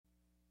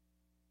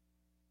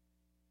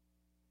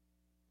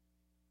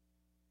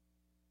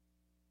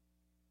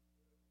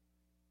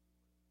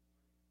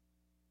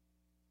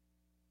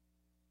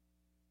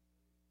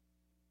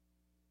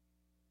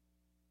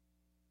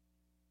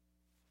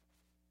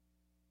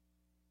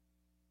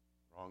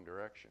Wrong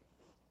direction.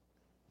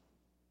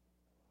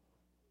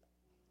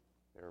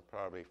 They're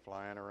probably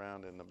flying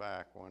around in the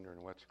back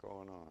wondering what's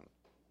going on.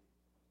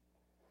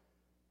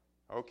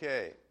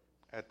 Okay,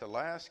 at the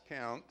last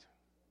count,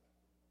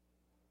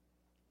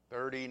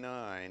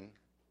 39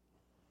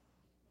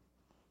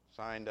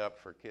 signed up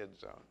for Kid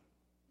Zone.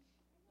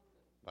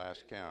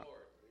 Last count.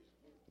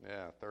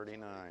 Yeah,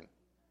 39.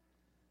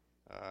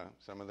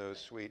 Some of those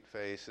sweet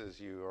faces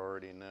you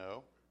already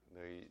know.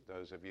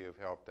 Those of you who have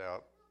helped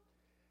out.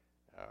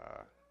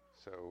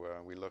 So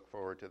we look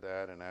forward to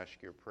that and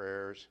ask your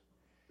prayers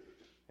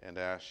and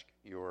ask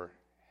your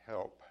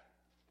help.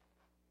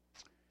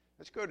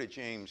 Let's go to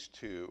James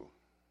 2.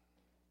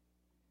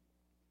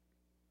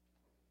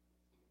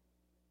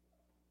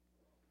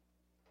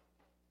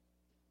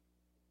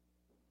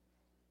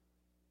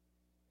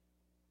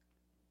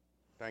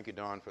 Thank you,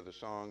 Don, for the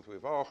songs.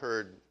 We've all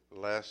heard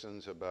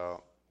lessons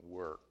about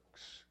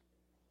works.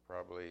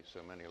 Probably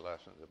so many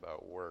lessons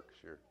about works.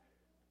 You're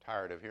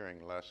tired of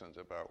hearing lessons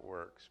about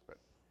works, but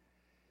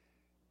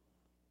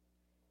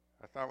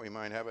I thought we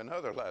might have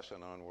another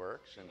lesson on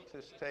works and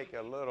just take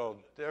a little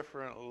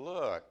different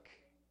look.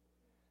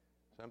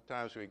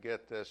 Sometimes we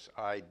get this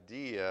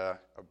idea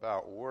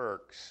about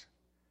works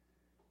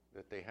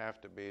that they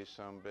have to be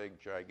some big,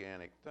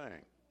 gigantic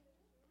thing.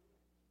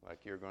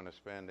 Like you're going to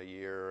spend a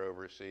year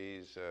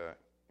overseas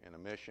in a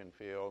mission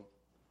field,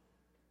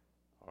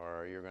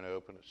 or you're going to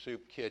open a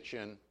soup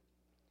kitchen,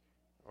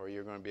 or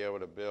you're going to be able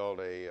to build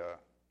a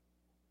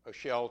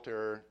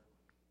shelter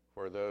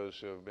for those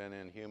who have been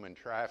in human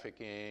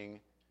trafficking,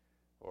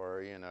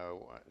 or,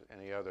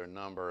 any other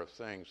number of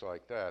things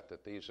like that,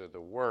 that these are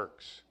the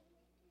works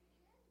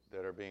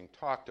that are being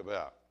talked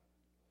about.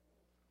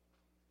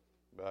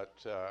 But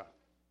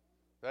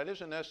that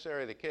isn't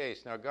necessarily the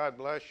case. Now, God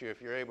bless you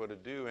if you're able to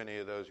do any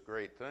of those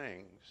great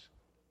things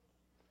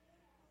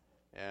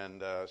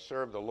and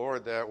serve the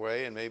Lord that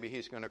way, and maybe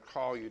He's going to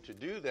call you to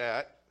do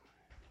that.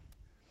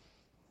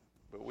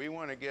 But we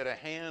want to get a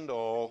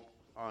handle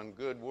on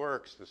good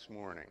works this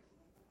morning.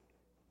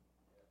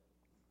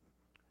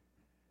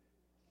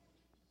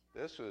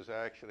 This was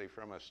actually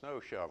from a snow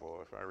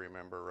shovel, if I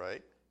remember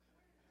right.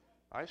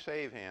 I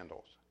save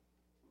handles.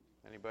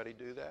 Anybody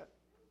do that?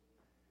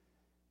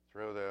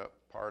 Throw the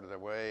part of the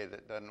way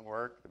that doesn't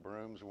work, the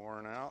broom's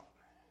worn out,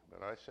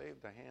 but I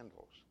save the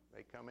handles.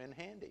 They come in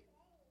handy.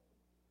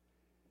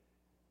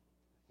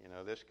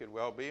 This could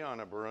well be on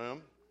a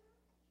broom,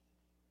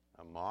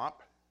 a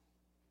mop,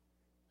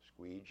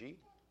 squeegee.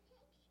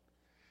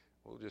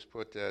 We'll just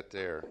put that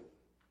there.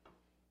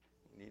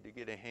 We need to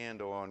get a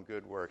handle on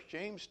good works.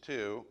 James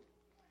 2,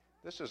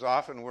 this is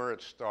often where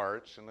it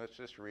starts, and let's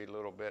just read a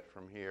little bit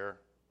from here.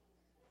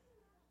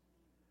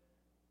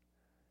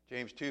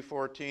 James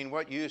 2:14,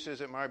 what use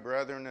is it, my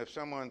brethren, if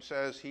someone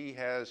says he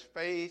has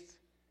faith,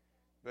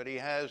 but he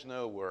has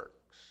no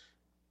works?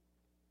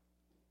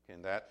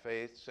 Can that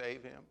faith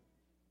save him?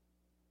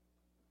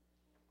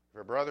 If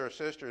a brother or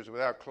sister is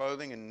without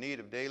clothing and in need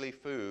of daily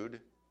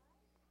food,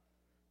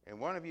 and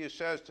one of you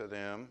says to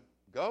them,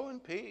 go in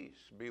peace,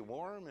 be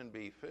warm and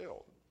be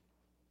filled,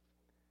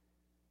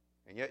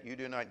 and yet you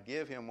do not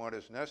give him what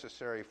is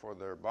necessary for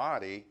their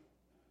body,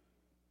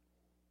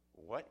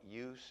 what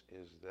use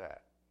is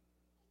that?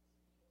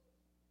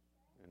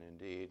 And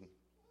indeed,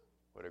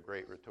 what a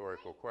great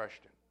rhetorical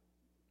question.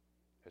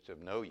 It's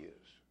of no use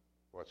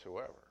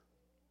whatsoever.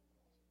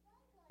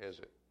 Is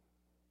it?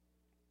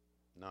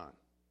 None.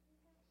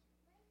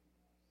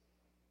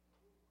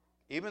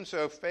 Even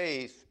so,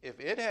 faith, if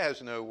it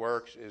has no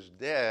works, is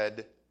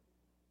dead,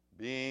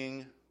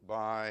 being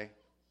by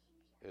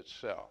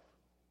itself.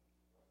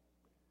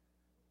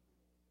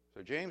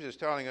 So James is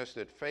telling us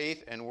that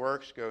faith and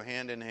works go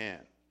hand in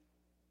hand.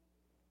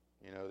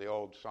 The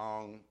old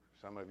song,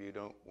 some of you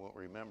won't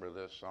remember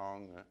this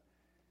song,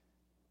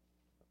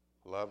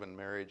 love and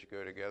marriage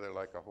go together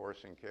like a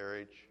horse and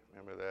carriage.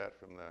 Remember that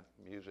from the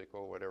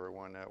musical, whatever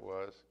one that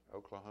was?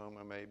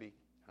 Oklahoma, maybe?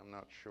 I'm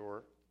not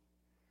sure.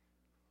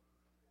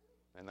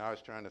 And I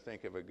was trying to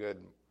think of a good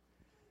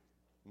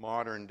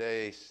modern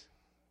day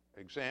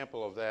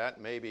example of that.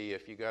 Maybe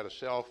if you got a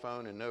cell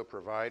phone and no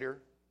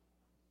provider,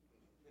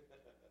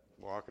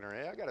 walking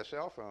around, hey, I got a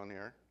cell phone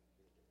here.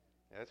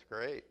 That's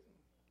great.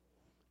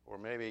 Or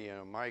maybe,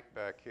 Mike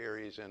back here,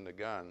 he's into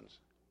guns.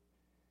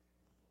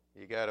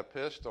 You got a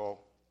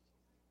pistol,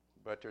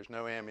 but there's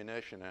no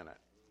ammunition in it.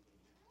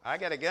 I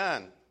got a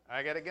gun.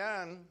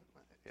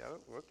 Yeah,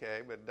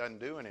 okay, but it doesn't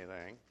do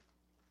anything.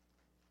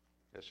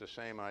 It's the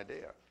same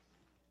idea.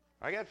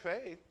 I got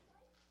faith.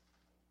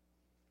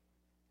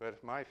 But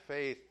if my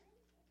faith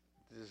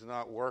does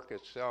not work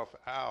itself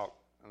out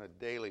on a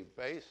daily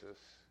basis,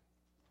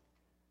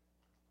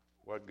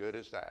 what good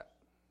is that?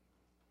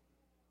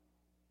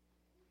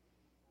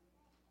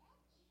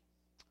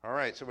 All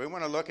right, so we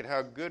want to look at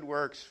how good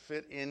works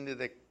fit into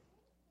the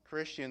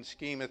Christian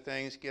scheme of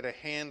things, get a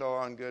handle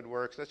on good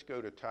works. Let's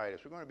go to Titus.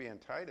 We're going to be in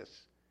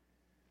Titus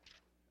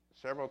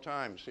several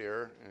times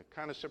here. And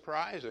kind of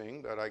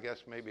surprising, but I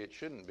guess maybe it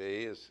shouldn't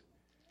be, is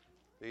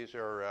these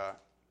are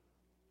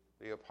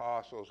the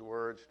apostle's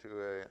words to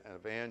an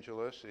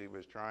evangelist. He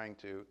was trying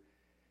to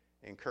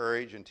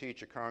encourage and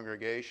teach a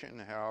congregation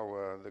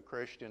how the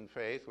Christian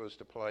faith was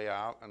to play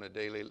out on a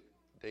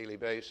daily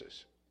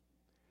basis.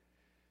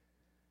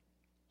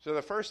 So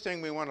the first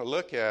thing we want to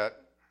look at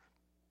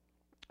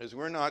is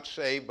we're not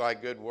saved by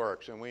good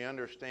works, and we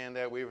understand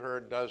that. We've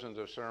heard dozens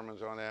of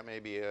sermons on that,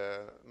 maybe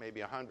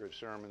 100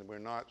 sermons. We're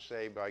not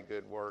saved by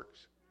good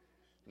works.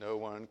 No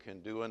one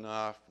can do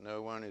enough.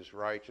 No one is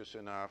righteous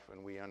enough,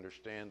 and we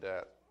understand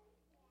that.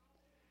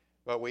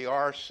 But we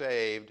are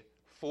saved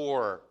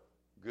for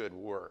good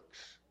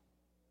works.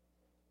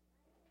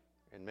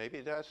 And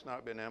maybe that's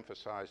not been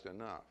emphasized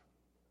enough.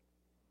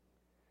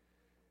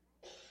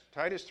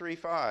 Titus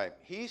 3:5,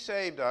 He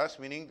saved us,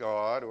 meaning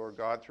God, or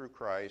God through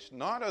Christ,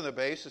 not on the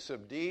basis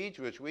of deeds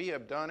which we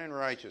have done in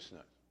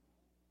righteousness.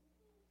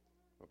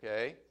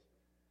 Okay?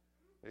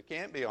 It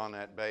can't be on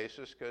that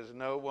basis because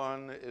no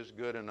one is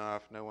good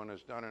enough, no one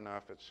has done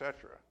enough,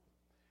 etc.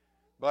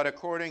 But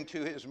according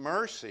to His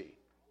mercy,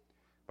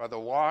 by the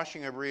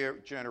washing of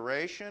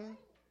regeneration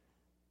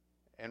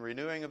and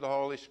renewing of the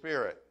Holy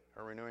Spirit,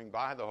 or renewing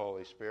by the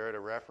Holy Spirit, a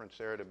reference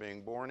there to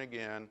being born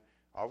again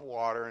of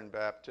water and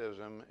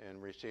baptism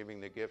and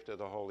receiving the gift of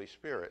the Holy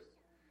Spirit.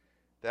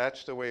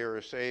 That's the way we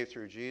are saved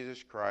through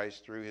Jesus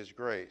Christ, through His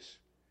grace.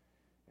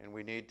 And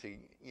we need to,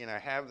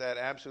 have that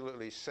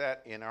absolutely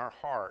set in our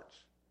hearts.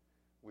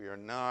 We are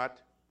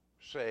not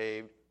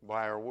saved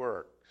by our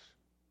works.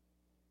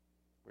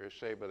 We are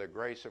saved by the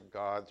grace of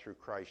God through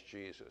Christ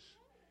Jesus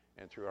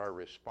and through our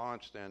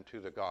response then to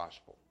the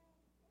gospel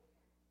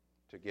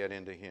to get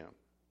into Him.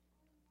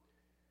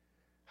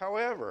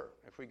 However,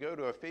 if we go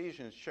to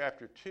Ephesians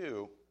chapter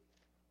 2,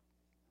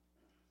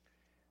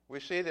 we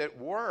see that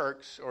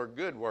works, or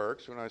good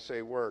works, when I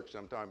say works,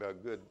 I'm talking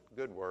about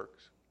good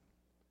works,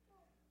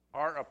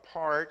 are a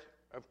part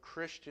of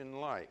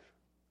Christian life.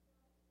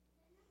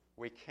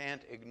 We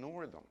can't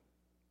ignore them.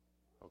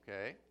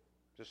 Okay?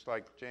 Just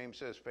like James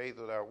says, faith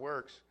without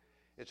works,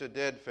 it's a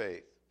dead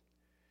faith.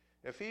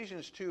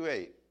 Ephesians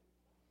 2:8,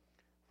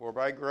 For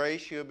by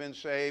grace you have been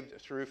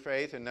saved through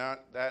faith, and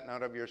not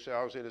of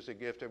yourselves, it is a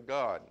gift of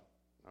God.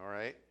 All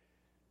right?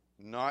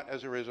 Not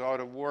as a result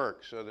of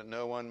works, so that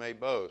no one may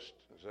boast.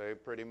 So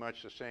pretty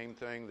much the same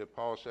thing that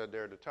Paul said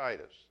there to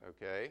Titus.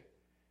 Okay?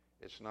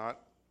 It's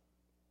not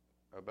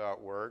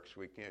about works.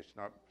 It's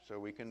not so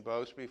we can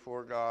boast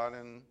before God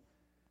and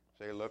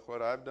say, look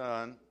what I've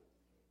done.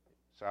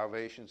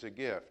 Salvation's a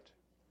gift.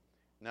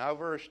 Now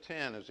verse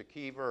 10 is a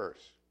key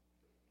verse.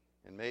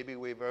 And maybe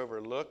we've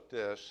overlooked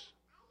this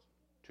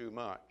too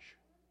much.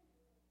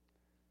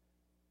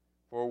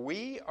 For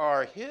we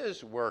are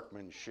His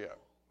workmanship.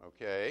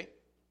 Okay?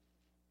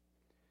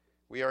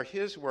 We are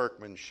His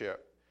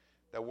workmanship.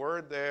 The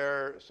word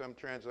there, some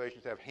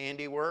translations have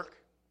handiwork.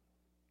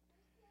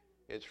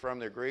 It's from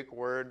the Greek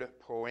word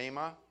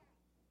poema,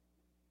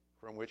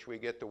 from which we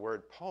get the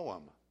word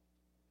poem.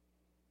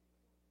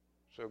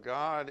 So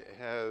God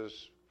has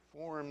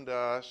formed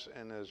us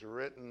and has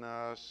written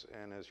us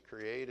and has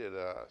created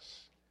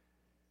us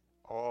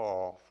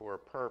all for a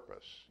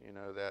purpose.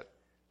 That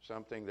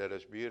something that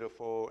is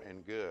beautiful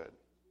and good.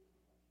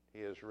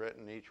 He has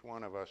written each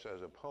one of us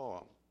as a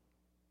poem.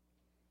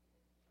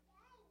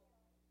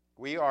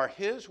 We are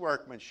His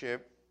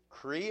workmanship,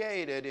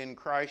 created in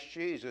Christ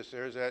Jesus.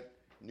 There's that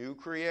new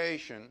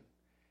creation.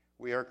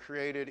 We are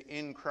created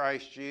in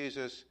Christ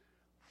Jesus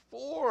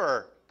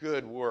for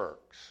good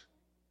works.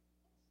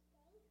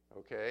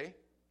 Okay?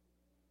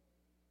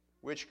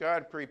 Which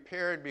God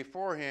prepared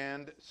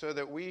beforehand so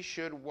that we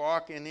should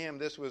walk in Him.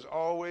 This was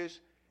always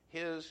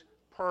His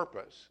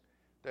purpose,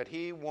 that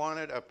He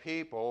wanted a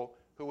people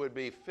who would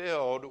be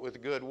filled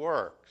with good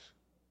works.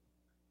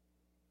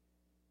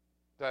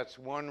 That's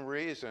one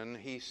reason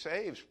He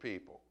saves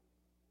people.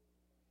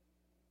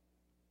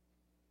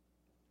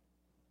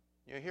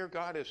 Here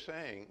God is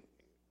saying,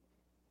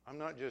 I'm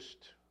not just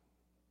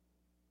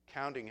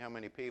counting how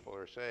many people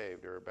are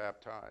saved or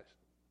baptized.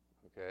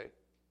 Okay?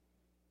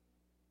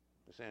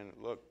 He's saying,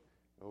 look,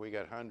 we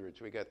got hundreds,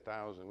 we got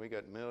thousands, we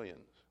got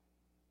millions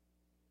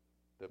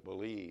that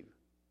believe.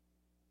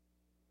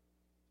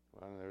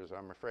 Well,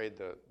 I'm afraid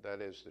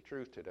that is the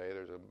truth today.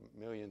 There's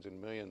millions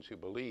and millions who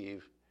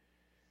believe,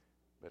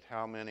 but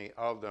how many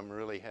of them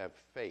really have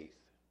faith?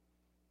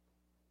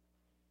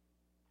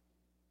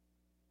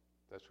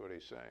 That's what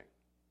He's saying.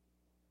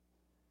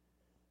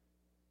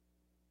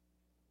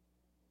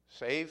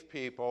 Saved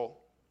people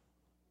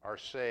are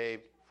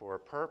saved for a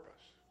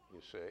purpose,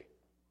 you see.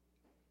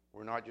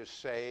 We're not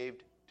just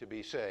saved to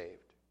be saved.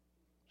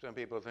 Some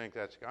people think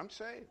I'm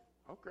saved.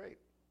 Oh, great.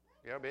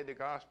 Yeah, obeyed the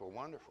gospel.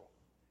 Wonderful.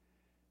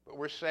 But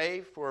we're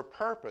saved for a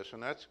purpose,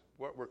 and that's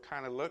what we're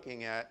kind of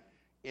looking at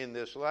in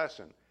this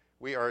lesson.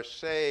 We are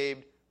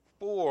saved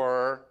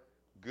for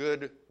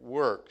good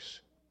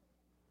works.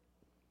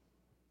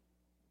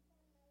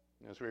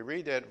 As we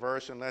read that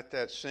verse and let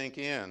that sink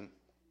in,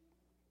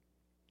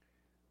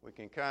 we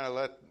can kind of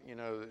let,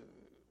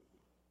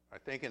 I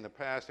think in the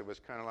past it was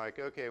kind of like,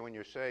 okay, when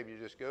you're saved, you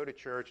just go to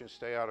church and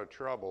stay out of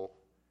trouble,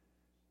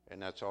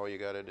 and that's all you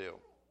got to do,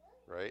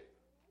 right?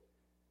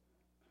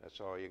 That's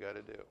all you got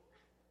to do.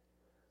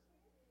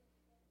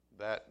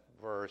 That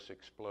verse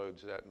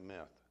explodes that myth.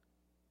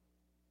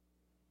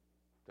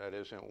 That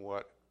isn't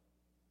what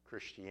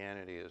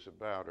Christianity is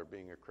about, or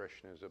being a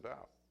Christian is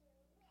about.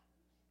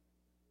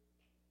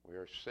 We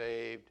are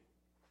saved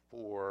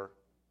for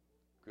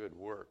good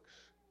works.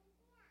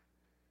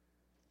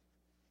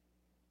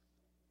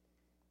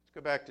 Let's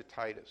go back to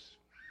Titus.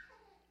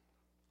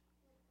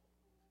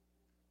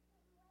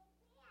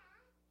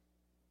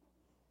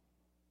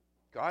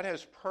 God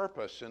has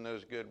purpose in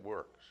those good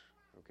works,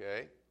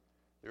 okay?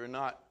 They're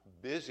not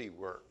busy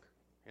work.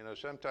 You know,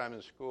 sometimes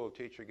in school, a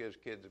teacher gives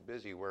kids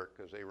busy work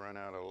because they run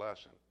out of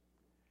lesson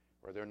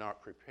or they're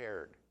not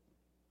prepared,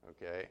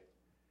 okay?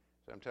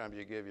 Sometimes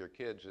you give your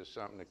kids just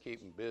something to keep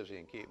them busy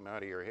and keep them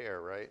out of your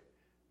hair, right?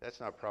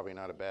 That's probably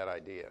not a bad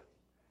idea.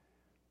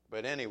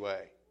 But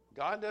anyway,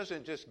 God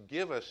doesn't just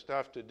give us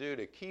stuff to do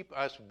to keep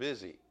us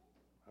busy,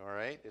 all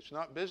right? It's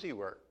not busy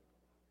work.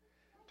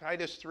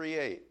 Titus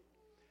 3:8.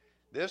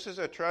 This is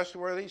a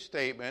trustworthy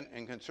statement,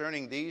 and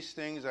concerning these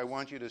things I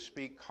want you to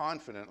speak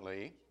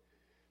confidently,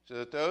 so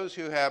that those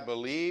who have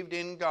believed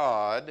in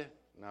God,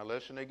 now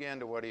listen again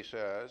to what he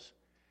says,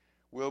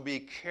 will be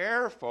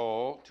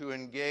careful to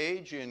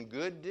engage in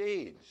good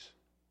deeds.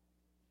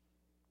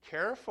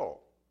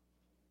 Careful.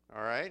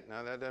 All right?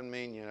 Now that doesn't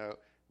mean,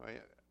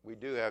 we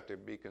do have to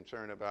be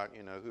concerned about,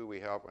 who we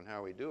help and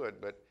how we do it,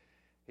 but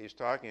he's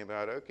talking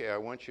about, okay, I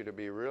want you to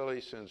be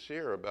really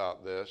sincere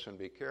about this and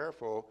be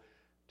careful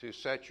to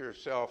set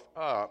yourself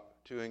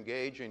up to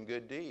engage in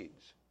good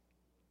deeds.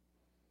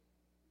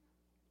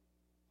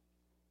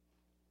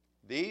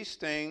 These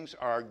things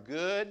are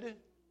good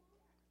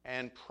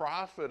and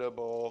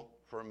profitable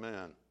for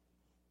men.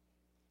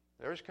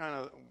 There's kind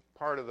of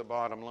part of the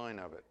bottom line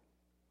of it.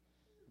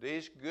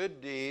 These good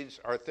deeds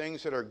are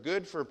things that are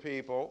good for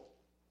people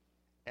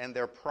and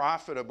they're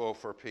profitable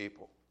for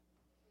people.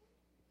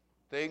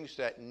 Things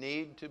that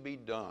need to be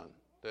done,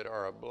 that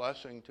are a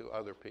blessing to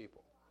other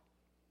people.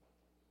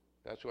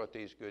 That's what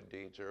these good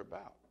deeds are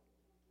about.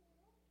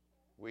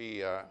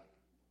 We,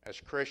 as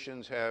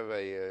Christians, have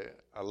a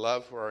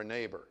love for our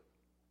neighbor,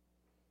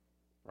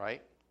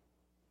 right?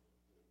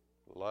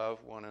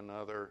 Love one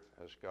another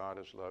as God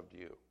has loved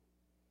you.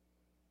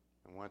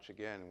 And once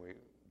again,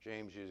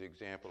 James used the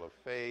example of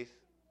faith,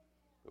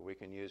 but we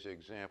can use the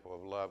example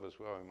of love as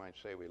well. We might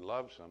say we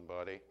love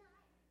somebody,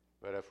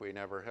 but if we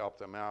never help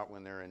them out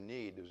when they're in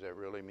need, does that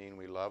really mean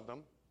we love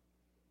them?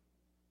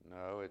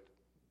 No, it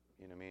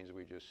means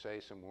we just say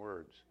some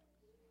words.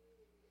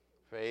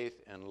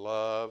 Faith and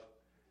love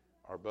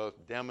are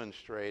both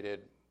demonstrated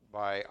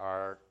by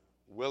our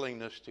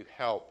willingness to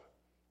help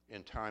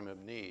in time of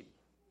need.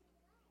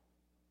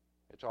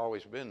 It's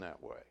always been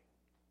that way.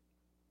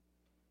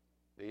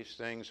 These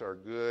things are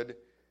good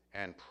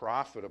and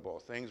profitable,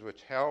 things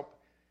which help,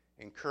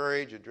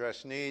 encourage,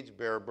 address needs,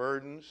 bear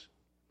burdens.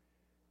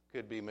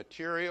 Could be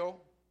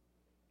material.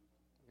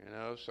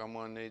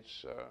 Someone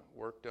needs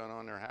work done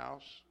on their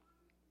house.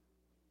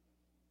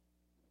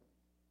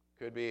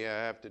 Could be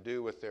have to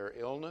do with their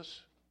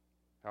illness,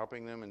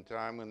 helping them in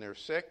time when they're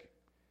sick.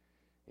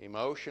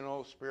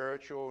 Emotional,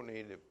 spiritual,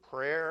 needed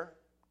prayer,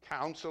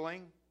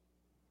 counseling.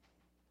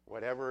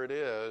 Whatever it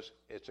is,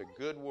 it's a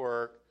good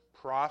work,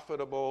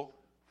 profitable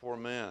for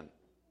men.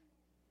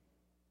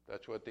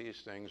 That's what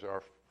these things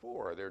are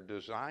for. They're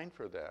designed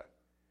for that.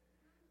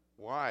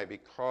 Why?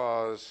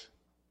 Because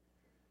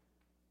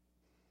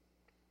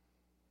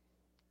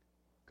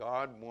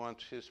God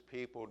wants his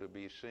people to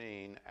be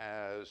seen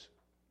as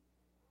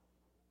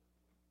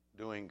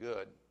doing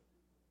good,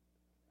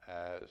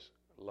 as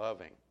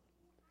loving,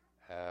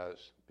 as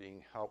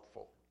being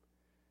helpful.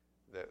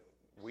 That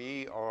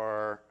we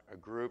are a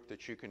group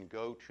that you can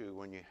go to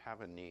when you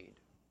have a need,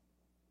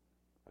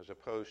 as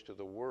opposed to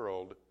the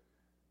world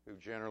who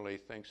generally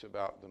thinks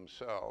about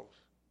themselves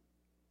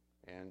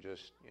and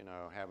just,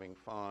 having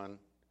fun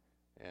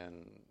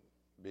and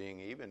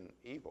being even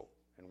evil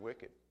and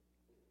wicked.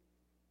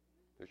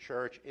 The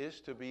church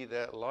is to be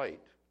that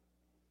light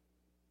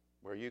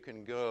where you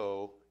can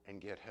go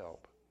and get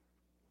help.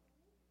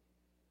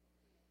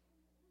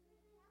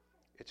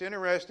 It's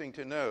interesting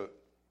to note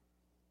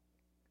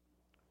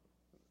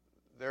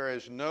there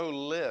is no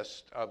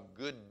list of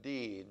good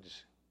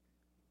deeds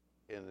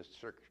in the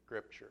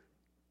Scripture.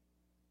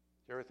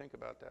 Did you ever think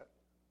about that?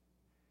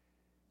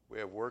 We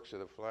have works of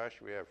the flesh,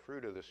 we have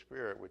fruit of the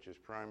Spirit, which is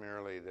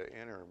primarily the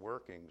inner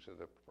workings of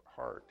the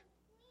heart.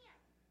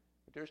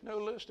 But there's no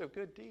list of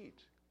good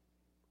deeds.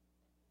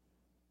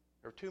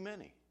 There are too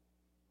many.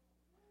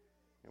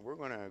 And we're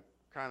going to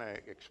kind of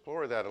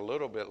explore that a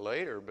little bit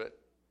later, but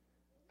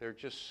there are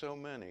just so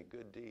many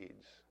good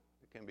deeds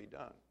that can be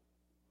done.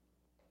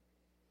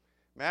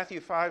 Matthew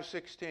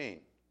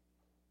 5:16.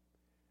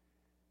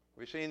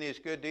 We've seen these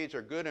good deeds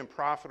are good and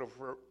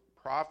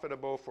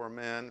profitable for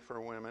men, for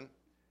women.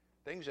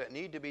 Things that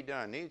need to be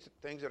done,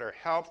 things that are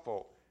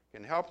helpful,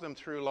 can help them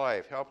through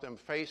life, help them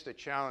face the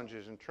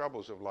challenges and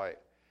troubles of life.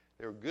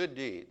 They're good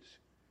deeds.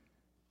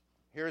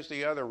 Here's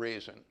the other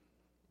reason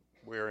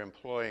we're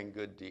employing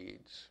good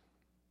deeds.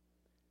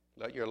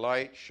 Let your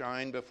light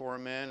shine before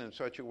men in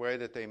such a way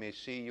that they may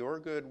see your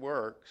good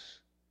works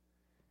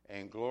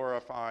and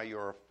glorify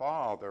your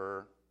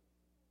Father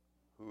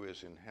who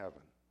is in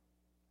heaven.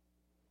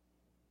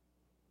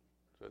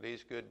 So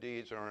these good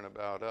deeds aren't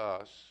about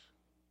us.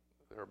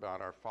 They're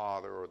about our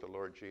Father, or the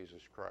Lord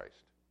Jesus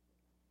Christ,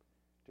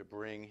 to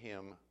bring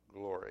him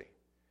glory.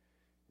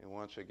 And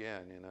once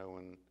again,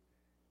 when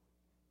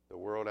the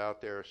world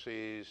out there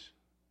sees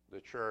the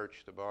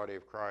church, the body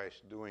of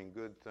Christ, doing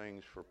good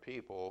things for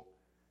people,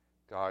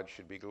 God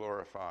should be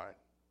glorified.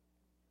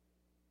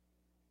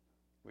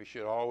 We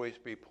should always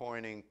be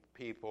pointing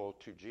people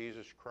to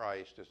Jesus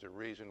Christ as the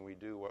reason we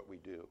do what we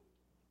do,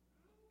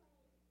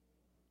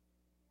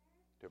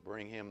 to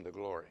bring him the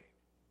glory.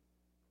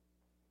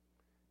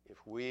 If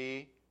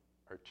we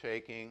are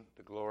taking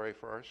the glory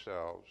for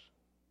ourselves,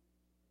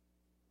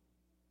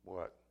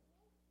 what?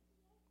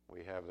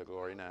 We have the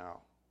glory now.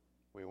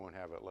 We won't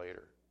have it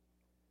later.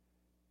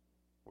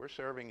 We're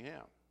serving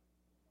him.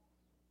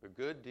 The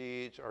good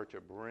deeds are to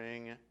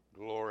bring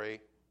glory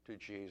to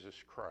Jesus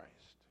Christ.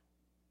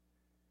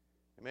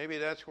 And maybe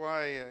that's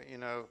why,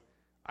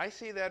 I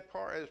see that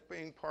part as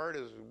being part,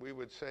 as we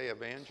would say,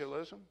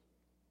 evangelism.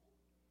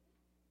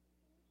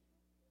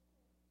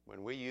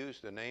 When we use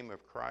the name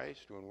of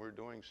Christ, when we're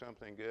doing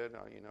something good,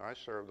 I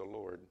serve the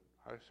Lord.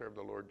 I serve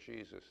the Lord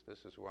Jesus.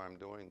 This is why I'm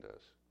doing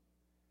this.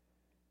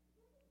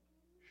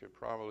 Should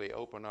probably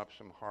open up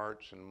some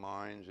hearts and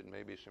minds and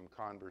maybe some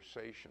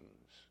conversations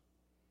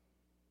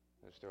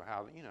as to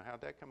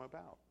how'd that come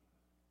about.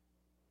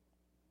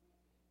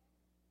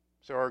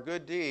 So our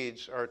good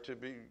deeds are to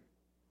be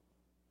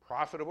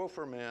profitable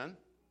for men,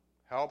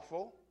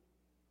 helpful,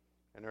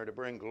 and they're to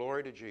bring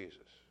glory to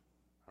Jesus.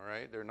 All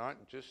right? They're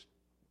not just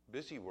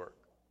busy work.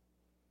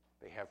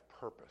 They have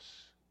purpose.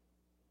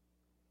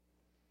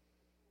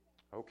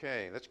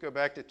 Okay, let's go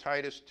back to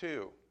Titus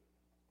 2.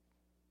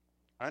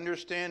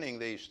 Understanding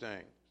these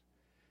things.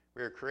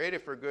 We are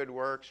created for good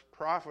works,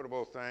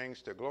 profitable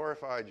things to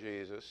glorify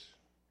Jesus.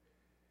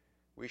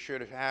 We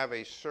should have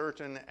a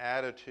certain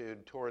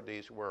attitude toward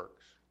these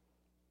works.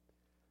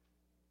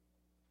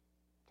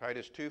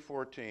 Titus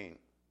 2:14.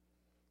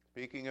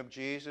 Speaking of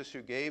Jesus,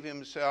 who gave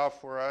himself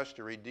for us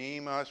to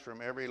redeem us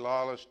from every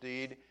lawless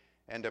deed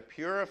and to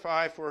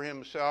purify for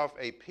himself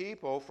a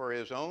people for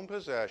his own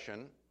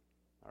possession.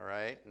 All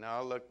right,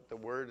 now look at the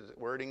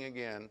wording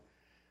again.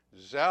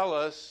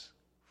 Zealous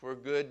for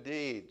good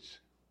deeds.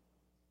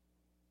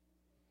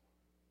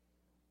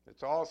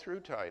 It's all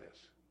through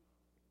Titus.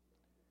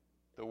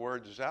 The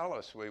word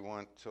zealous we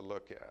want to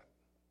look at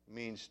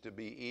means to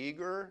be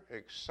eager,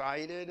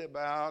 excited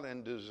about,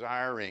 and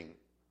desiring.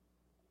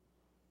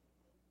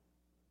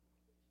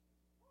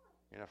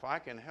 And if I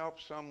can help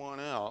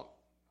someone else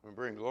and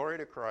bring glory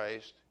to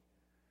Christ,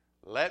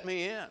 let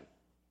me in.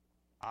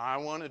 I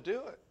want to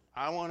do it.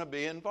 I want to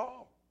be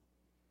involved.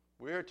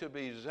 We are to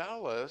be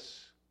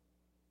zealous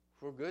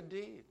for good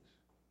deeds.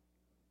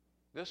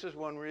 This is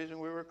one reason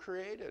we were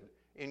created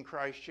in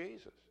Christ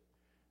Jesus.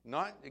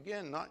 Not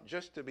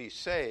just to be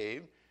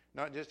saved,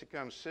 not just to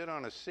come sit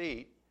on a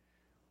seat,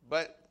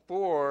 but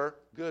for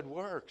good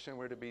works, and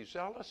we're to be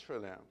zealous for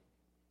them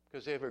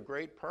because they have a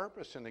great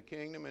purpose in the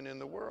kingdom and in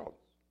the world.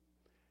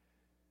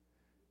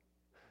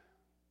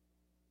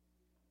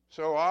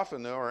 So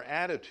often, though, our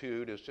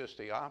attitude is just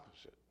the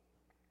opposite.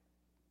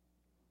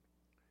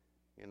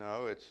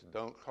 It's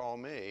don't call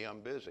me,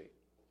 I'm busy,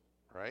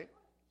 right?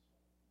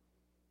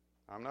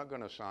 I'm not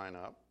going to sign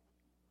up.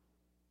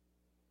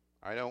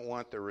 I don't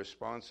want the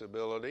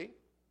responsibility.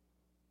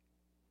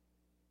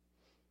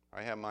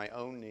 I have my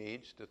own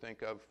needs to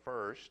think of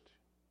first.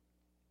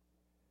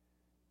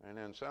 And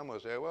then some will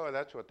say, well,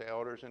 that's what the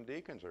elders and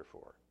deacons are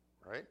for,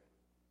 right?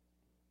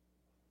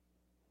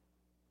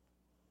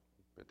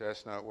 But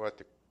that's not what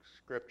the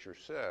Scripture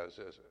says,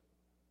 is it?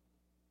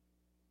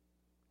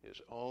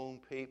 His own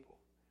people,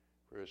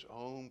 for his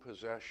own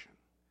possession,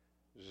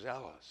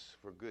 zealous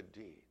for good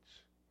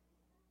deeds,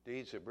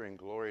 deeds that bring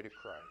glory to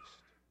Christ,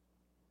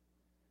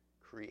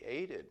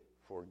 created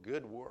for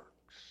good works.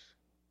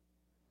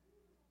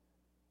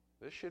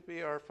 This should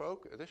be our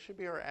focus. This should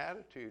be our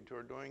attitude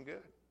toward doing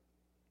good.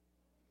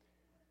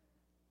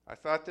 I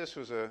thought this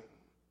was a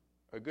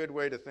good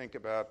way to think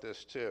about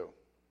this too.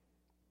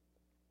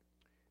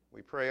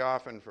 We pray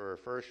often for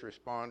first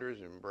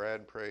responders, and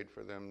Brad prayed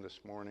for them this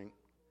morning.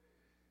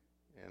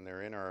 And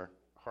they're in our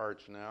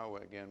hearts now,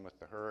 again, with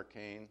the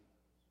hurricane.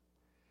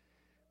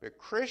 But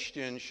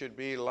Christians should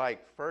be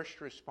like first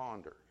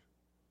responders.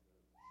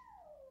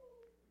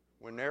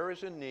 When there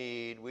is a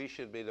need, we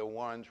should be the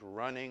ones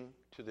running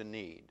to the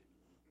need.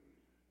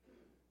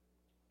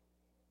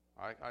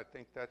 I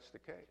think that's the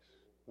case.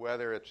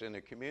 Whether it's in the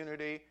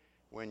community,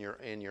 when you're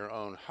in your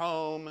own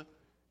home,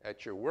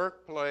 at your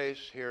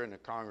workplace, here in the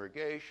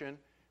congregation,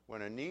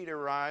 when a need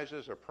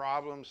arises, a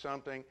problem,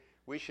 something,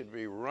 we should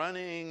be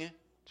running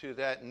to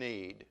that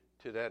need,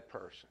 to that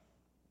person.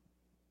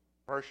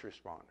 First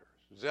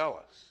responders,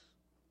 zealous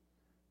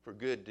for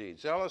good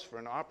deeds, zealous for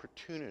an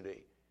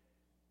opportunity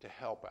to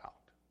help out,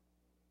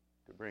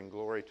 to bring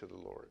glory to the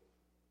Lord.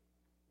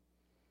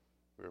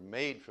 We're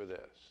made for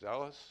this,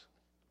 zealous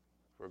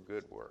for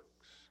good works.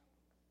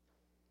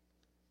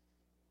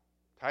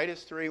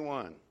 Titus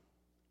 3:1.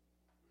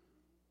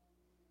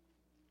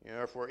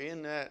 If we're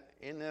in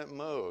that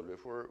mode,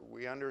 if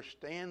we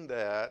understand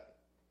that,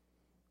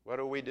 what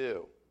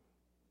do?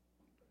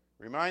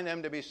 Remind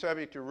them to be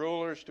subject to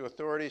rulers, to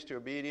authorities, to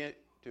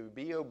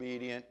be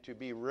obedient, to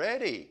be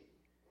ready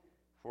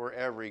for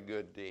every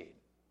good deed.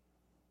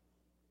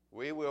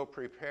 We will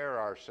prepare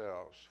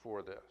ourselves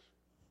for this.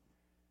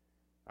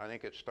 I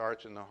think it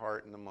starts in the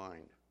heart and the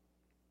mind.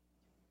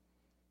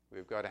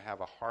 We've got to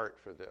have a heart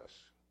for this,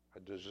 a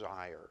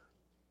desire.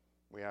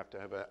 We have to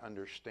have an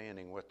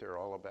understanding what they're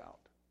all about,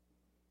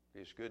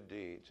 these good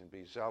deeds, and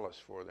be zealous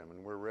for them,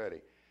 and we're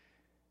ready.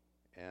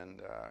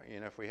 And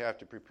if we have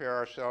to prepare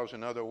ourselves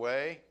another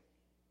way,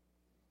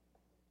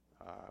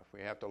 if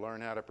we have to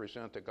learn how to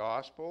present the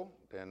gospel,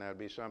 then that'd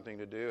be something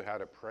to do. How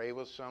to pray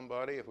with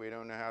somebody, if we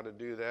don't know how to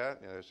do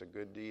that, there's a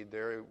good deed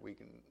there. We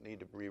need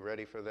to be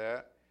ready for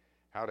that.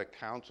 How to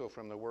counsel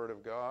from the Word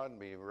of God,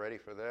 be ready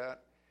for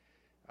that.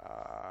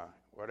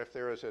 What if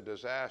there is a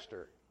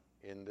disaster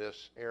in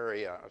this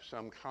area of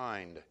some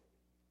kind?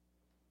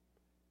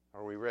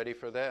 Are we ready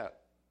for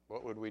that?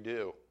 What would we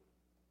do?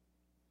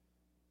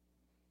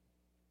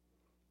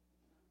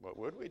 What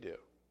would we do?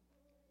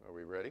 Are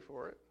we ready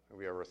for it? Have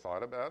we ever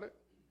thought about it?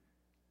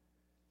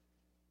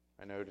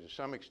 I know to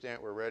some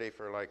extent we're ready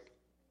for like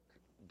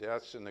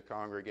deaths in the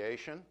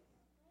congregation.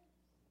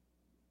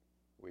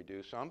 We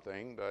do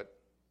something, but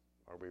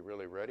are we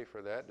really ready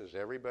for that? Does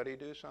everybody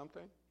do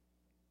something?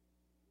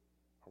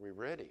 Are we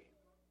ready?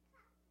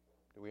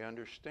 Do we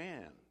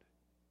understand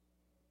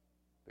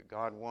that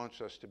God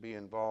wants us to be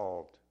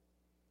involved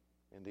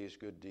in these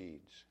good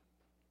deeds?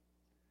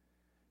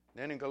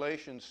 Then in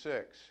Galatians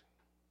 6,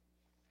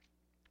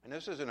 and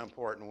this is an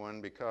important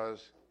one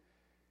because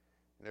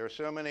there are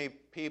so many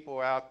people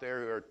out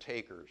there who are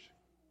takers.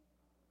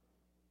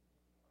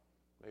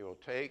 They will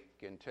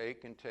take and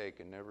take and take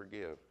and never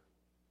give.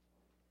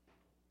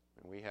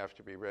 And we have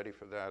to be ready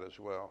for that as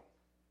well.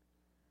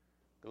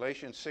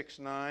 Galatians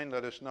 6:9,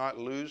 let us not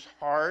lose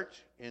heart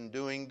in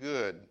doing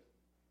good,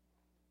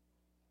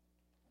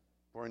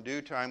 for in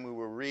due time we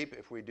will reap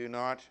if we do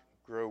not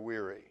grow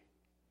weary.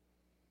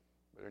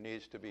 But there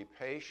needs to be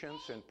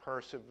patience and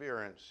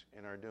perseverance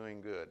in our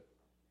doing good,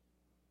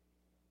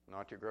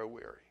 not to grow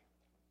weary.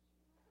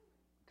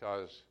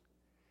 Because,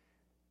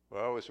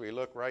 well, as we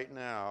look right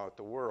now at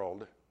the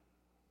world,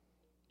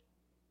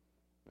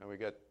 and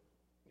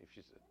if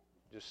you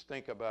just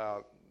think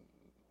about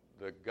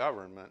the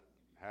government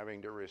having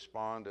to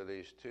respond to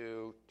these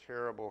two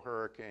terrible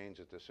hurricanes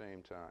at the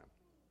same time.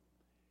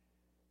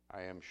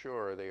 I am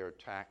sure they are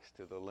taxed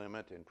to the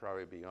limit and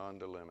probably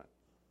beyond the limit.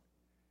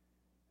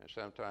 And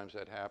sometimes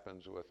that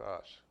happens with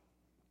us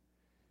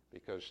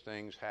because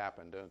things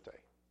happen, don't they?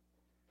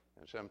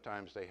 And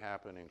sometimes they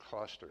happen in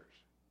clusters.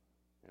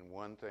 And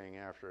one thing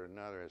after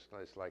another,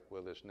 it's like,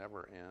 will this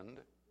never end?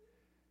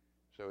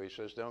 So he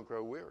says, don't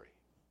grow weary.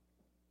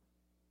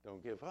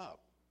 Don't give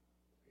up.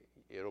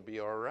 It'll be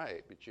all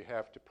right, but you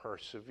have to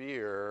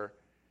persevere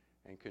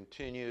and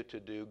continue to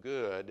do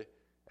good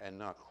and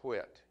not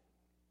quit.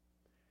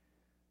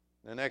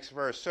 The next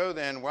verse, so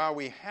then, while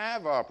we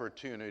have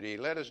opportunity,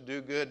 let us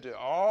do good to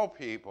all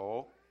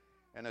people,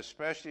 and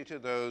especially to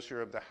those who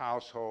are of the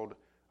household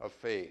of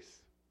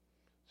faith.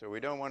 So we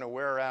don't want to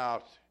wear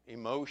out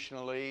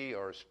emotionally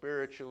or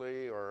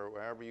spiritually or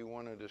however you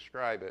want to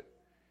describe it,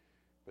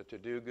 but to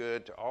do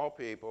good to all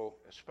people,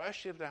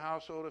 especially of the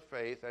household of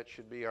faith. That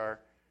should be our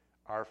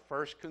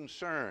first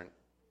concern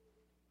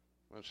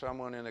when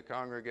someone in the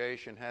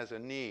congregation has a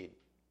need.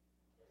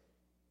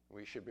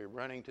 We should be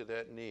running to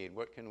that need.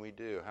 What can we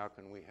do? How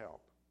can we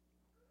help?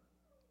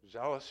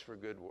 Zealous for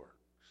good works.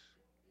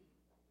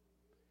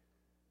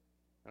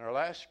 And our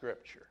last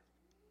scripture,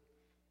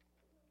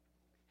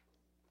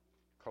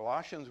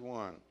 Colossians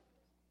 1.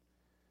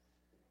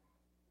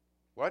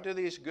 What do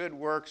these good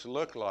works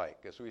look like?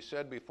 As we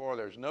said before,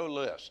 there's no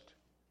list.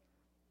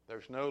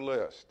 There's no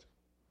list.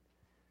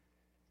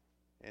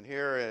 And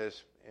here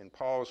is in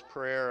Paul's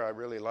prayer, I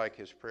really like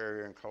his prayer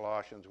here in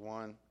Colossians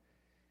 1.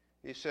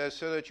 He says,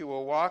 so that you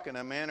will walk in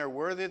a manner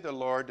worthy of the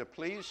Lord, to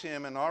please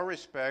him in all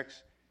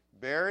respects,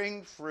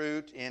 bearing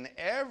fruit in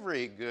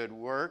every good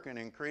work and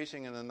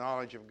increasing in the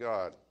knowledge of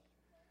God.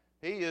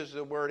 He used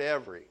the word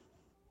every.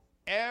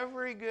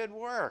 Every good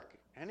work.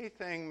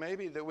 Anything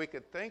maybe that we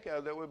could think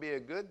of that would be a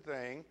good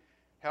thing,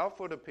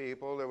 helpful to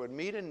people, that would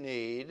meet a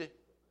need.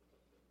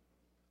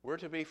 We're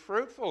to be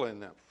fruitful in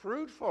them.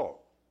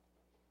 Fruitful.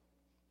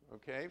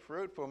 Okay,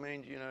 fruitful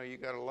means, you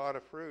got a lot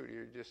of fruit.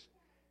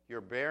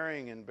 You're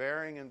bearing and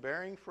bearing and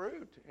bearing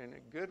fruit in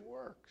good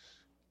works.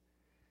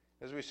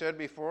 As we said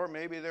before,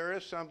 maybe there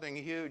is something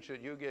huge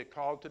that you get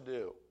called to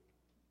do.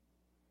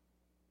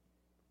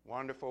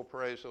 Wonderful,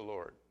 praise the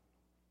Lord.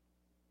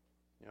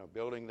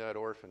 Building that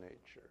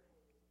orphanage or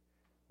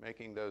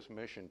making those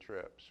mission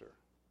trips or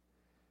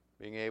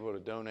being able to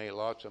donate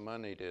lots of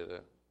money to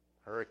the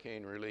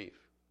hurricane relief.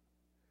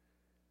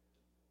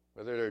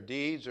 Whether they're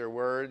deeds or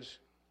words,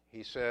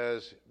 he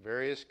says,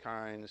 various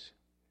kinds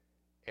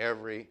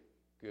every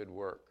good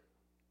work.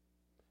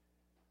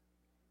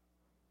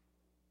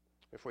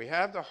 If we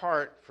have the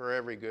heart for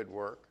every good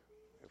work,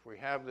 if we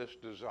have this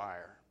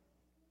desire,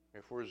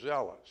 if we're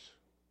zealous,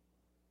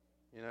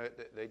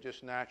 they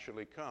just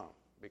naturally come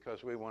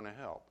because we want to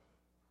help.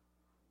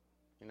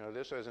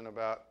 This isn't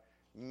about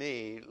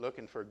me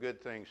looking for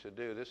good things to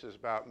do. This is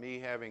about me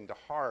having the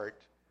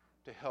heart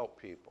to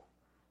help people,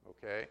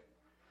 okay?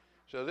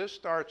 So this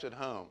starts at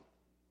home.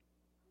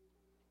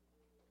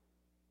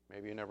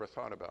 Maybe you never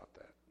thought about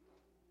that.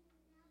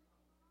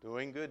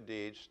 Doing good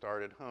deeds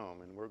start at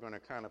home, and we're going to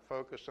kind of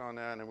focus on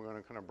that, and we're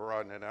going to kind of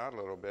broaden it out a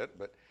little bit.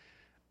 But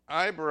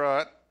I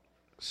brought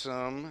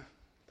some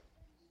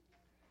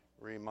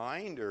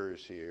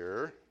reminders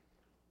here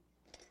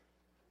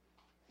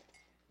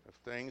of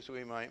things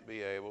we might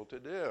be able to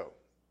do.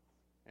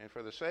 And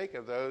for the sake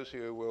of those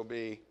who will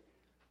be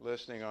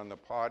listening on the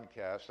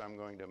podcast, I'm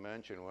going to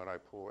mention what I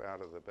pull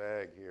out of the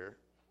bag here.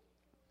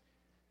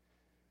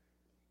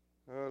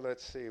 Oh,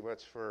 let's see,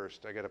 what's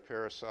first? I got a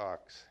pair of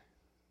socks.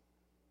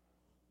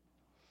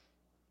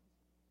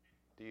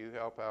 Do you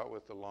help out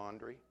with the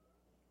laundry?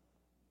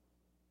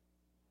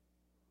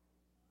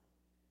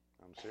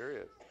 I'm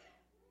serious.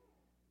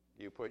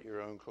 Do you put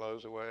your own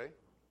clothes away?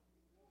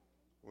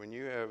 When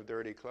you have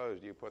dirty clothes,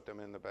 do you put them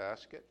in the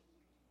basket?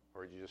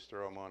 Or do you just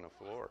throw them on the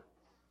floor?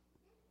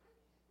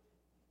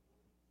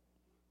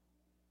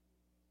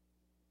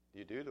 Do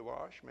you do the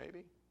wash,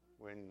 maybe?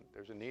 When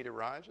there's a need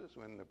arises,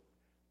 when the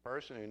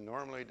person who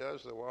normally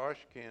does the wash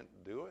can't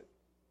do it?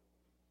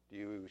 Do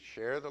you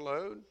share the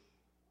load?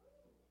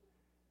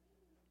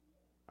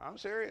 I'm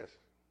serious.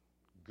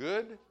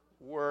 Good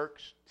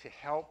works to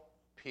help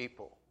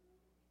people.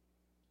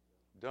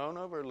 Don't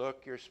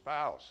overlook your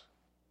spouse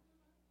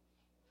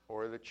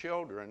or the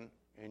children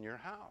in your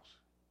house.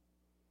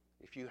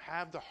 If you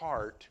have the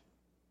heart,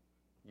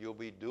 you'll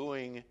be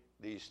doing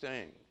these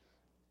things.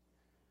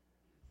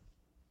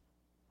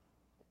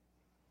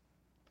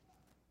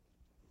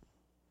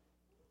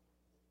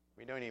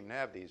 We don't even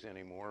have these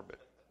anymore, but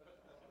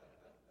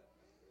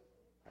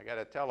I got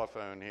a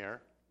telephone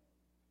here.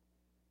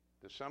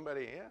 Does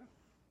somebody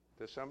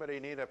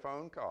need a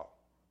phone call?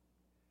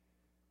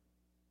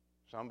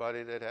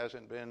 Somebody that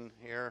hasn't been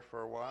here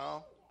for a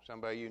while?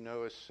 Somebody you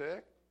know is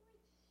sick?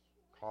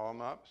 Call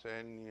them up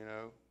saying,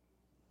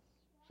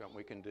 something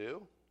we can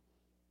do.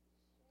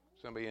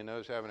 Somebody you know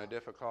is having a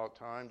difficult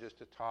time, just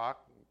to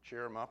talk,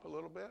 cheer them up a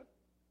little bit.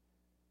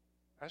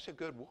 That's a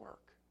good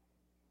work,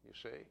 you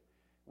see.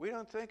 We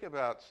don't think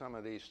about some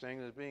of these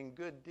things as being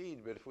good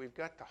deeds, but if we've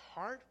got the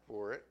heart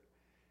for it,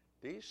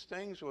 these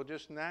things will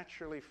just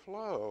naturally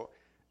flow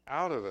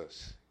out of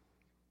us.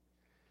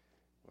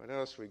 What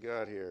else we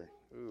got here?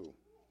 Ooh.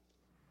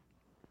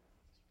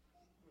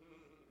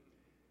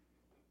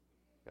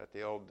 Got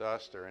the old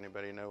duster.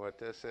 Anybody know what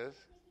this is?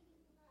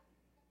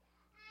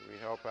 We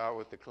help out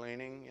with the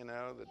cleaning,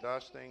 the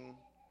dusting,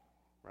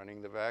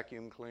 running the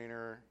vacuum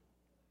cleaner,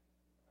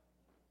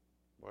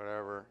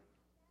 whatever.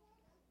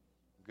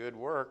 Good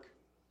work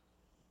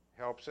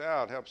helps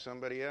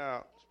somebody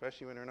out,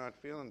 especially when they're not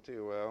feeling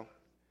too well.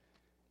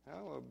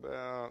 How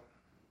about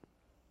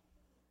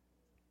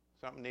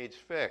something needs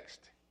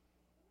fixed?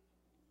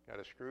 Got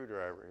a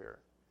screwdriver here.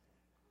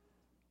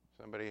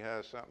 Somebody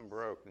has something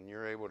broke and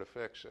you're able to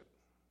fix it.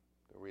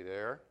 Are we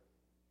there?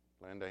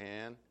 Lend a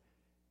hand.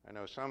 I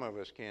know some of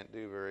us can't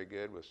do very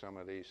good with some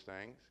of these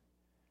things,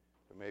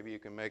 but maybe you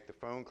can make the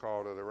phone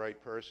call to the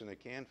right person that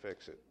can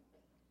fix it.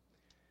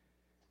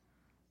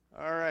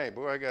 All right,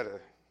 boy, I got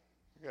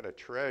a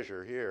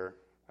treasure here.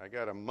 I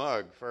got a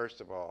mug, first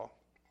of all.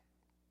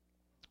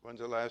 When's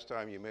the last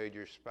time you made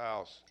your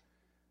spouse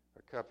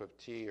a cup of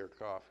tea or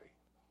coffee?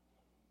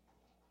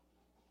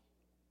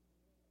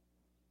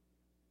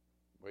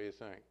 What do you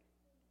think?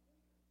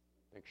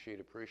 Think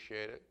she'd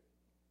appreciate it?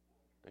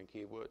 Think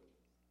he would?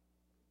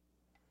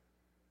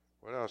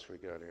 What else we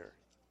got here?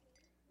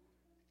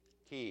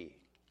 Key.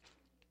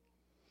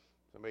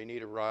 Somebody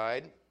need a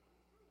ride?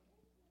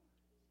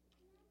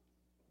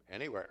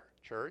 Anywhere.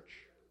 Church,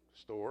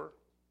 store,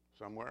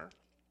 somewhere.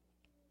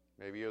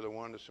 Maybe you're the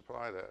one to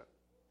supply that.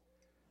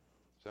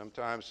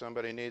 Sometimes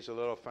somebody needs a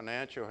little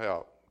financial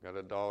help. Got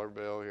a dollar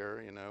bill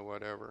here,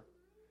 whatever.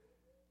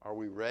 Are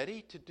we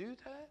ready to do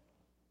that?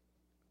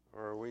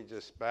 Or are we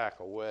just back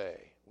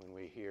away when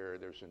we hear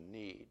there's a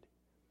need?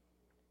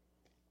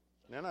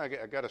 Then I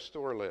got a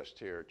store list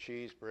here: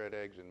 cheese, bread,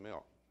 eggs, and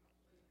milk.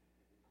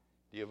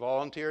 Do you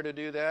volunteer to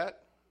do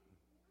that?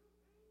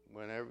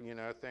 Whenever,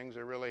 things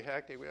are really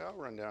hectic, I'll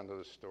run down to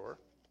the store.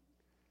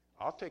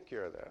 I'll take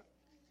care of that.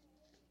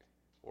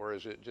 Or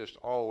is it just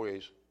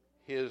always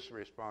his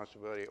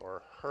responsibility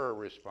or her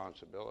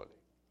responsibility?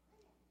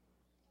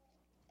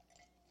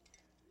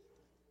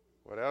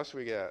 What else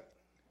we got?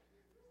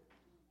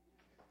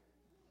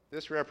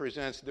 This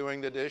represents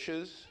doing the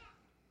dishes.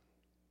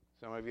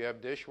 Some of you have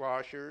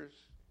dishwashers.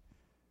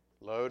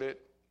 Load it,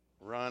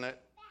 run it,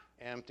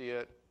 empty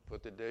it,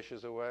 put the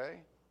dishes away.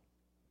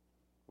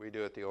 We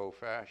do it the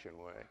old-fashioned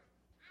way.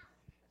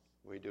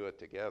 We do it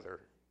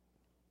together.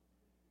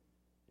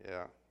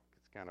 Yeah,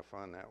 kind of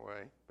fun that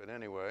way. But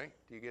anyway,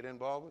 do you get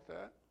involved with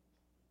that?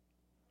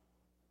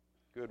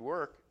 Good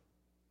work.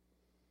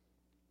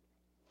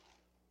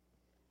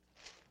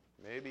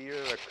 Maybe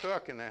you're the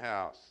cook in the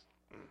house.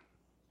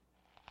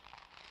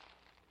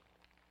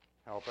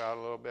 Help out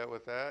a little bit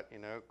with that. You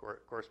know,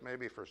 of course,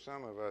 maybe for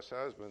some of us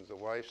husbands, the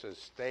wife says,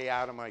 "Stay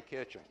out of my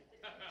kitchen."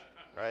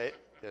 Right?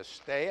 Just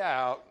stay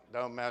out.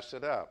 Don't mess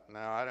it up.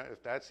 Now,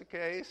 if that's the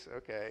case,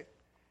 okay,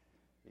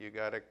 you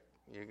got a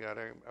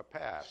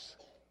pass.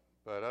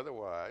 But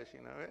otherwise,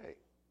 you know, hey,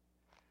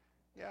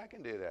 yeah, I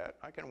can do that.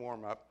 I can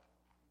warm up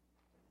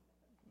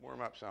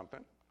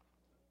something.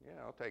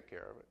 Yeah, I'll take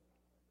care of it.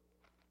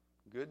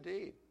 Good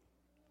deed.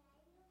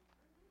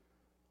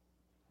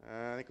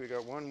 I think we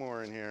got one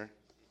more in here.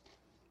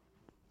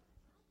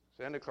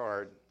 Send a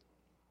card.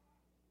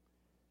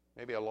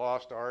 Maybe a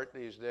lost art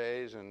these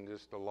days and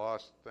just a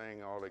lost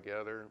thing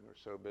altogether. We're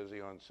so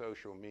busy on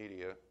social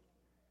media.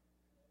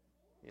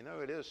 You know,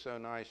 it is so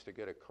nice to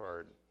get a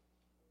card.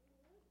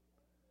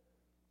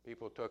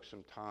 People took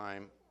some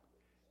time,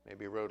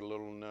 maybe wrote a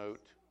little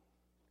note,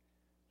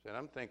 said,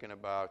 "I'm thinking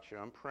about you.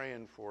 I'm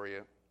praying for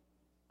you."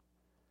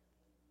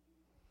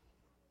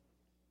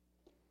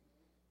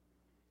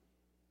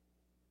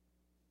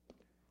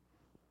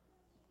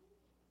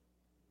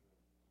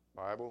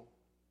 Bible.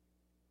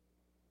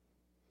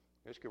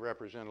 This could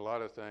represent a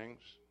lot of things.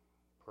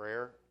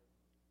 Prayer.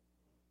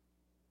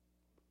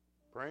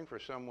 Praying for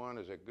someone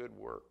is a good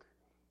work.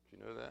 Did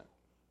you know that?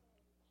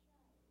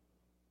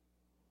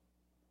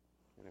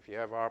 And if you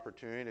have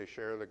opportunity to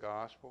share the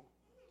gospel,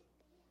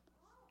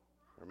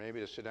 or maybe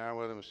to sit down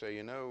with them and say,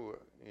 you know,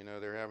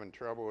 they're having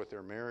trouble with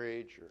their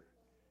marriage or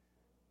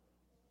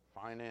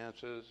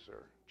finances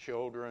or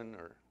children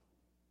or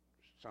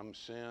some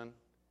sin.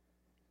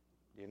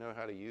 Do you know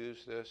how to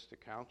use this to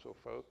counsel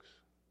folks?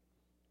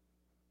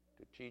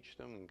 To teach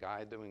them and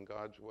guide them in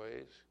God's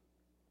ways?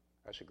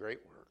 That's a great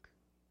work.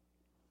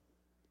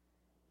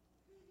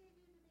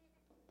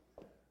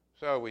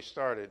 So we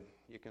started.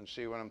 You can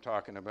see what I'm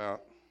talking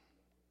about.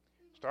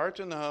 Starts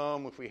in the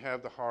home if we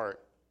have the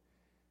heart.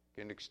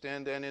 Can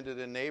extend then into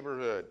the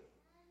neighborhood.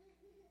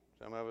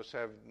 Some of us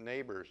have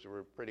neighbors.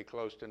 We're pretty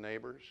close to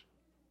neighbors.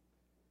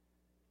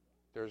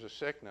 There's a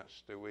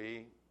sickness. Do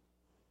we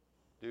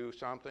do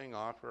something,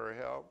 offer our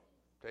help,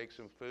 take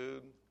some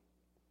food,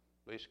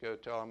 at least go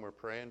tell them we're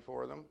praying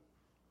for them?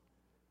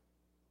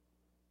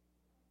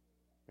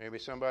 Maybe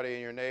somebody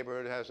in your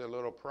neighborhood has a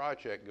little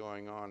project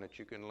going on that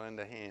you can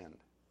lend a hand.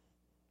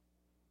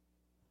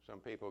 Some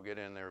people get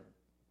in their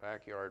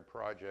backyard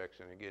projects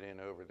and they get in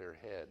over their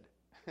head.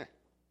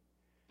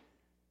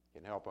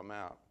 Can help them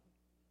out.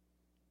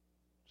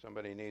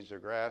 Somebody needs their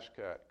grass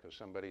cut because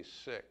somebody's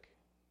sick.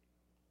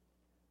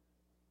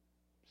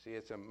 See,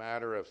 it's a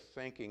matter of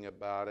thinking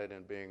about it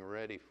and being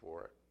ready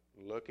for it,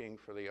 looking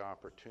for the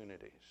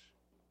opportunities.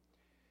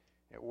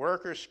 At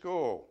work or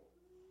school,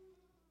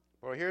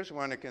 well, here's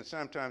one that can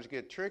sometimes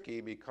get tricky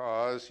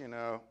because,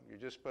 you're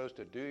just supposed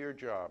to do your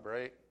job,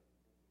 right?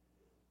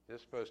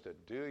 Just supposed to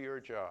do your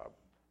job.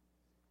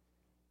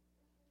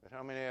 But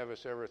how many of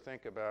us ever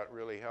think about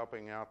really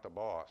helping out the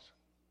boss?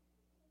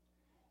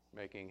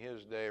 Making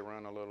his day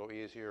run a little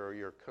easier or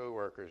your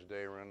coworker's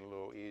day run a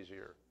little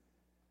easier.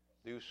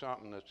 Do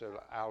something that's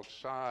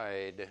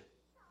outside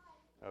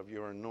of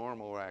your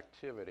normal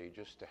activity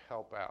just to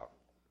help out.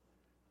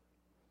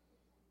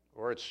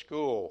 Or at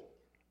school,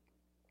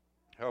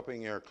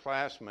 helping your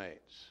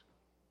classmates,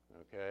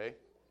 okay?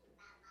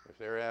 If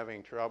they're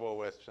having trouble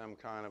with some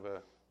kind of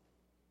a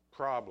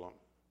problem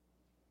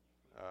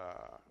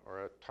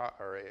or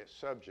a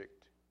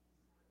subject,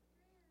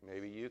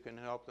 maybe you can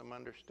help them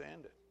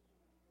understand it.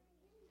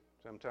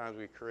 Sometimes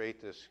we create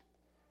this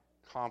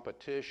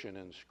competition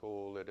in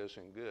school that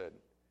isn't good,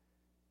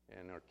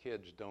 and our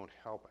kids don't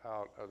help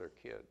out other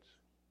kids.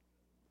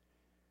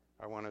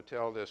 I want to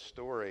tell this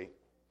story,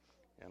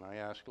 and I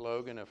asked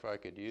Logan if I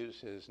could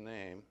use his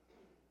name.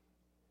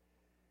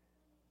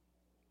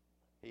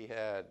 He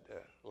had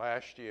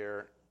last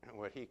year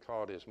what he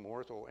called his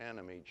mortal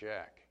enemy,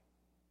 Jack.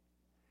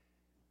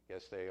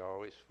 Guess they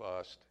always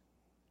fussed.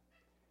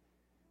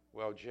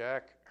 Well,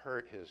 Jack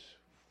hurt his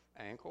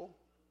ankle.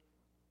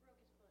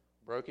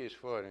 Broke his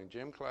foot in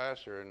gym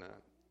class or in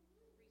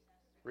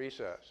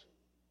recess.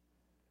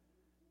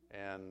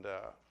 And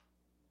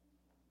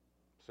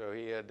so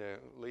he had to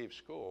leave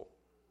school.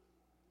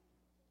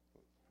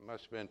 It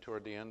must have been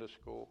toward the end of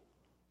school.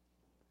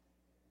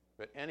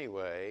 But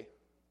anyway,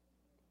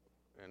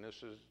 and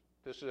this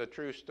is a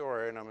true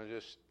story, and I'm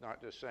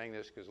not just saying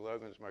this because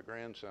Logan's my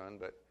grandson,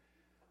 but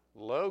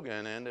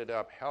Logan ended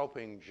up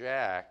helping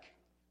Jack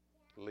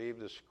leave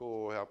the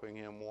school, helping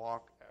him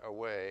walk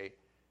away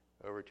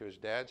over to his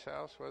dad's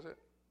house, was it?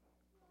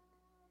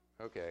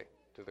 Okay,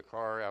 to the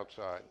car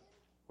outside,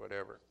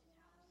 whatever.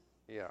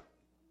 Yeah.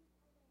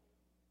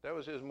 That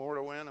was his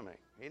mortal enemy.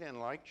 He didn't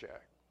like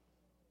Jack.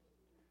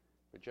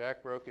 But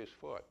Jack broke his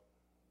foot.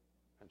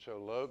 And so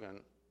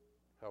Logan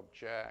helped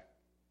Jack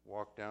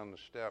walk down the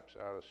steps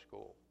out of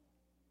school.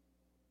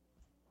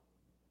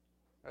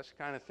 That's the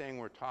kind of thing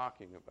we're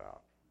talking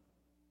about.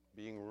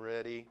 Being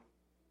ready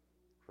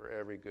for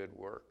every good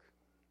work.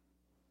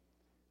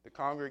 The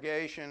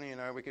congregation,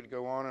 we could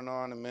go on and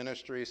on. The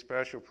ministry,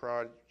 special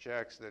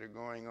projects that are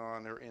going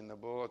on, they're in the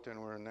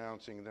bulletin. We're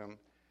announcing them.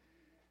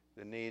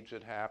 The needs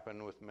that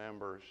happen with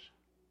members,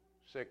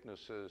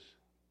 sicknesses,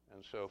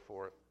 and so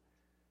forth.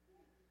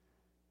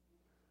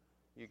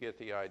 You get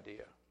the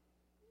idea.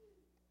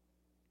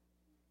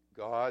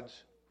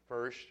 God's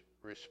first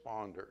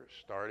responders,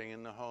 starting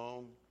in the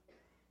home,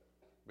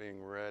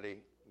 being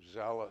ready,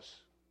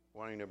 zealous,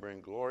 wanting to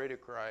bring glory to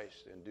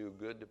Christ and do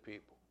good to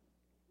people.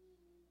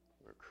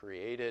 We're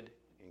created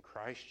in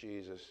Christ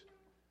Jesus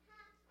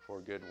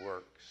for good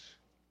works.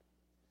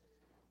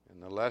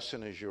 And the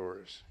lesson is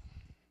yours.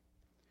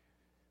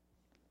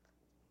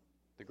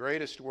 The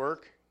greatest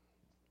work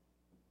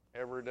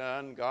ever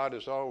done, God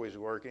is always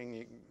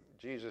working.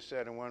 Jesus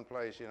said in one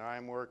place,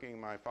 I'm working,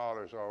 my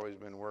Father's always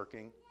been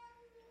working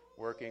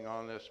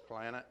on this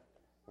planet,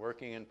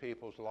 working in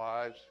people's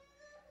lives.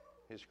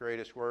 His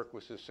greatest work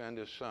was to send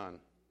his Son.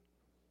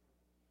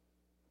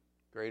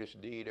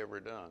 Greatest deed ever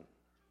done.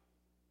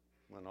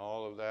 When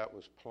all of that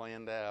was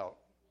planned out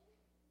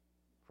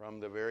from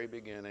the very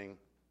beginning,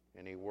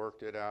 and he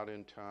worked it out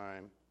in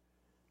time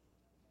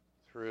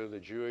through the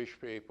Jewish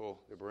people,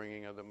 the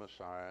bringing of the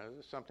Messiah. It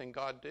was something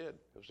God did.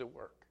 It was a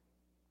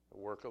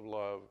work of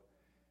love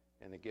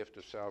and the gift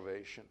of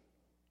salvation.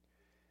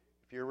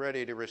 If you're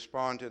ready to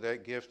respond to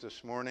that gift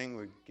this morning,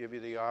 we give you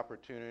the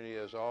opportunity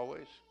as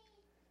always,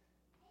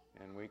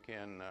 and we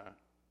can,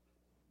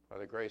 by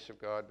the grace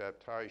of God,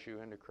 baptize you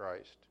into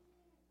Christ.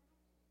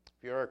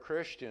 If you're a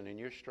Christian and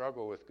you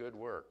struggle with good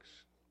works,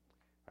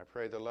 I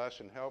pray the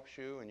lesson helps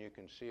you and you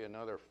can see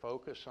another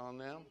focus on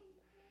them,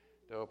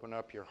 to open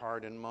up your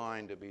heart and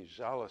mind to be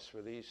zealous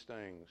for these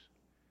things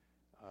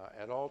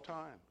at all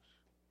times.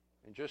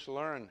 And just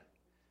learn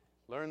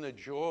the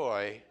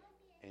joy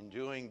in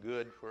doing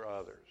good for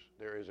others.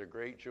 There is a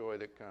great joy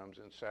that comes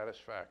in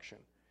satisfaction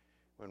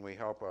when we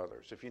help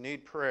others. If you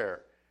need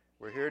prayer,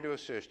 we're here to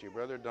assist you.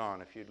 Brother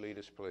Don, if you'd lead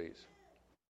us, please.